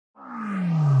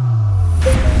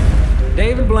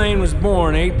David Blaine was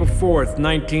born April 4th,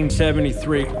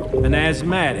 1973, an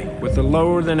asthmatic with a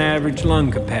lower than average lung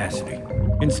capacity.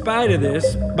 In spite of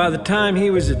this, by the time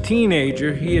he was a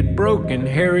teenager, he had broken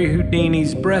Harry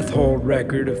Houdini's breath hold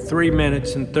record of 3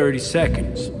 minutes and 30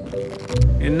 seconds.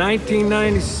 In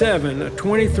 1997, a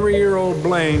 23-year-old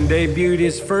Blaine debuted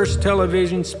his first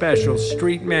television special,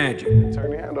 Street Magic.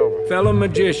 Turn your hand over. Fellow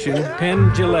magician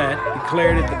Penn Jillette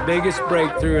declared it the biggest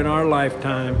breakthrough in our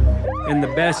lifetime and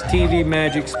the best TV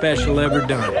magic special ever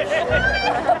done.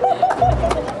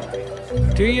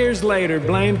 2 years later,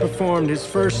 Blaine performed his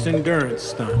first endurance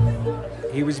stunt.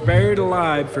 He was buried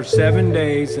alive for 7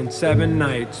 days and 7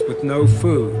 nights with no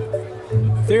food.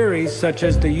 Theories such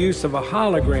as the use of a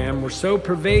hologram were so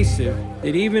pervasive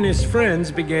that even his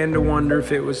friends began to wonder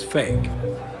if it was fake.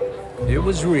 It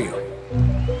was real.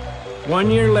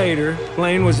 1 year later,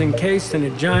 Blaine was encased in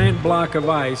a giant block of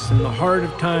ice in the heart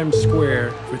of Times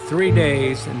Square for 3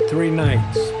 days and 3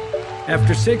 nights.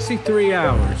 After 63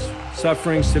 hours,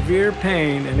 suffering severe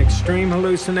pain and extreme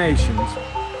hallucinations,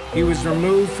 he was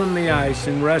removed from the ice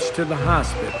and rushed to the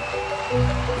hospital.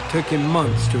 It took him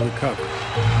months to recover.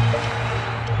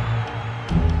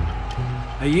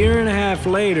 A year and a half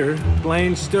later,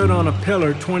 Blaine stood on a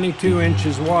pillar 22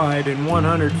 inches wide and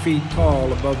 100 feet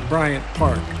tall above Bryant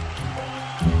Park.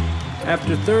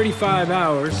 After 35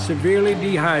 hours, severely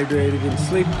dehydrated and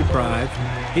sleep-deprived,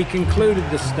 he concluded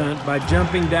the stunt by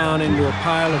jumping down into a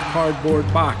pile of cardboard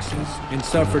boxes and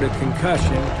suffered a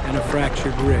concussion and a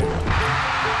fractured rib.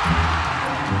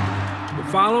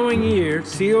 The following year,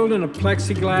 sealed in a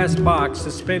plexiglass box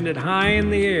suspended high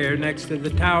in the air next to the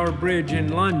Tower Bridge in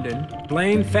London,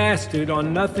 Blaine fasted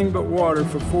on nothing but water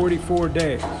for 44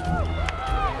 days.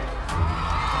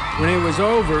 When it was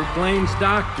over, Blaine's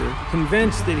doctor,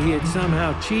 convinced that he had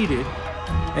somehow cheated,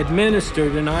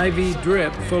 administered an IV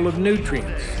drip full of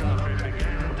nutrients.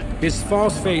 His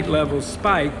phosphate levels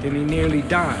spiked and he nearly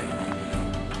died.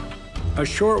 A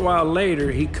short while later,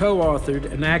 he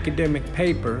co-authored an academic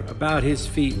paper about his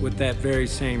feat with that very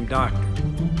same doctor.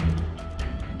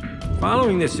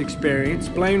 Following this experience,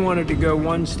 Blaine wanted to go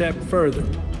one step further.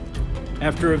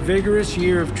 After a vigorous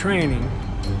year of training,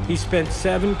 he spent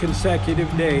 7 consecutive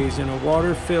days in a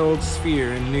water-filled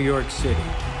sphere in New York City,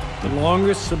 the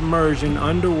longest submersion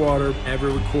underwater ever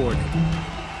recorded.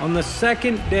 On the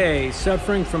second day,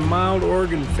 suffering from mild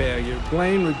organ failure,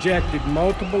 Blaine rejected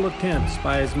multiple attempts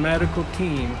by his medical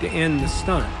team to end the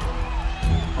stunt.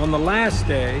 On the last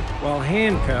day, while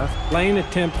handcuffed, Blaine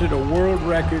attempted a world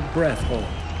record breath hold.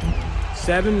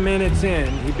 7 minutes in,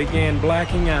 he began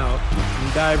blacking out,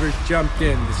 and divers jumped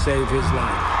in to save his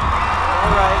life. All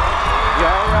right. You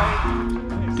all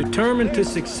right? Determined to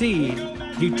succeed,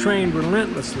 he trained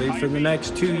relentlessly for the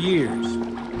next 2 years.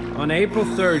 On April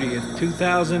 30th,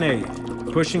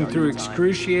 2008, pushing through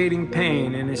excruciating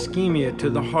pain and ischemia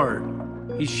to the heart,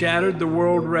 he shattered the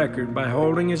world record by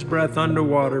holding his breath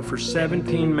underwater for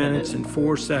 17 minutes and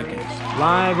 4 seconds,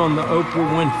 live on the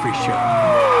Oprah Winfrey Show.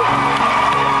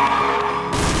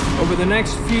 Over the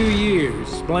next few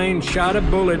years, Blaine shot a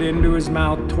bullet into his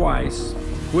mouth twice,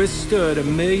 withstood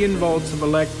 1,000,000 volts of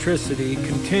electricity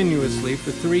continuously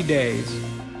for 3 days,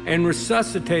 and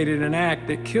resuscitated an act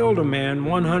that killed a man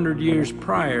 100 years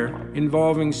prior,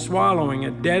 involving swallowing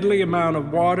a deadly amount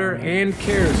of water and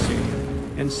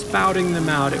kerosene and spouting them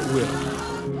out at will.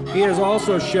 He has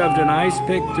also shoved an ice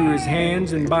pick through his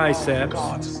hands and biceps,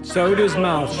 sewed his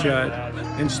mouth shut,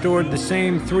 and stored the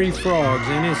same 3 frogs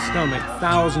in his stomach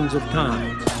thousands of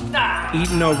times,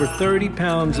 eaten over 30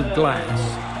 pounds of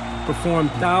glass,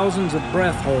 performed thousands of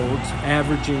breath holds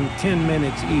averaging 10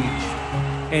 minutes each,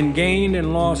 and gained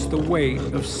and lost the weight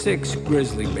of 6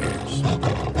 grizzly bears.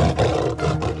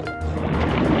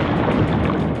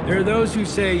 There are those who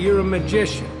say, you're a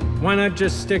magician. Why not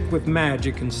just stick with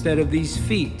magic instead of these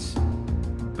feats?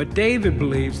 But David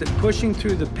believes that pushing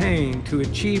through the pain to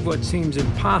achieve what seems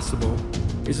impossible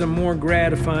is a more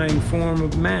gratifying form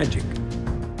of magic.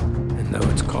 And though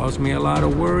it's caused me a lot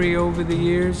of worry over the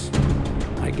years,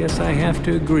 I guess I have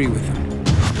to agree with him.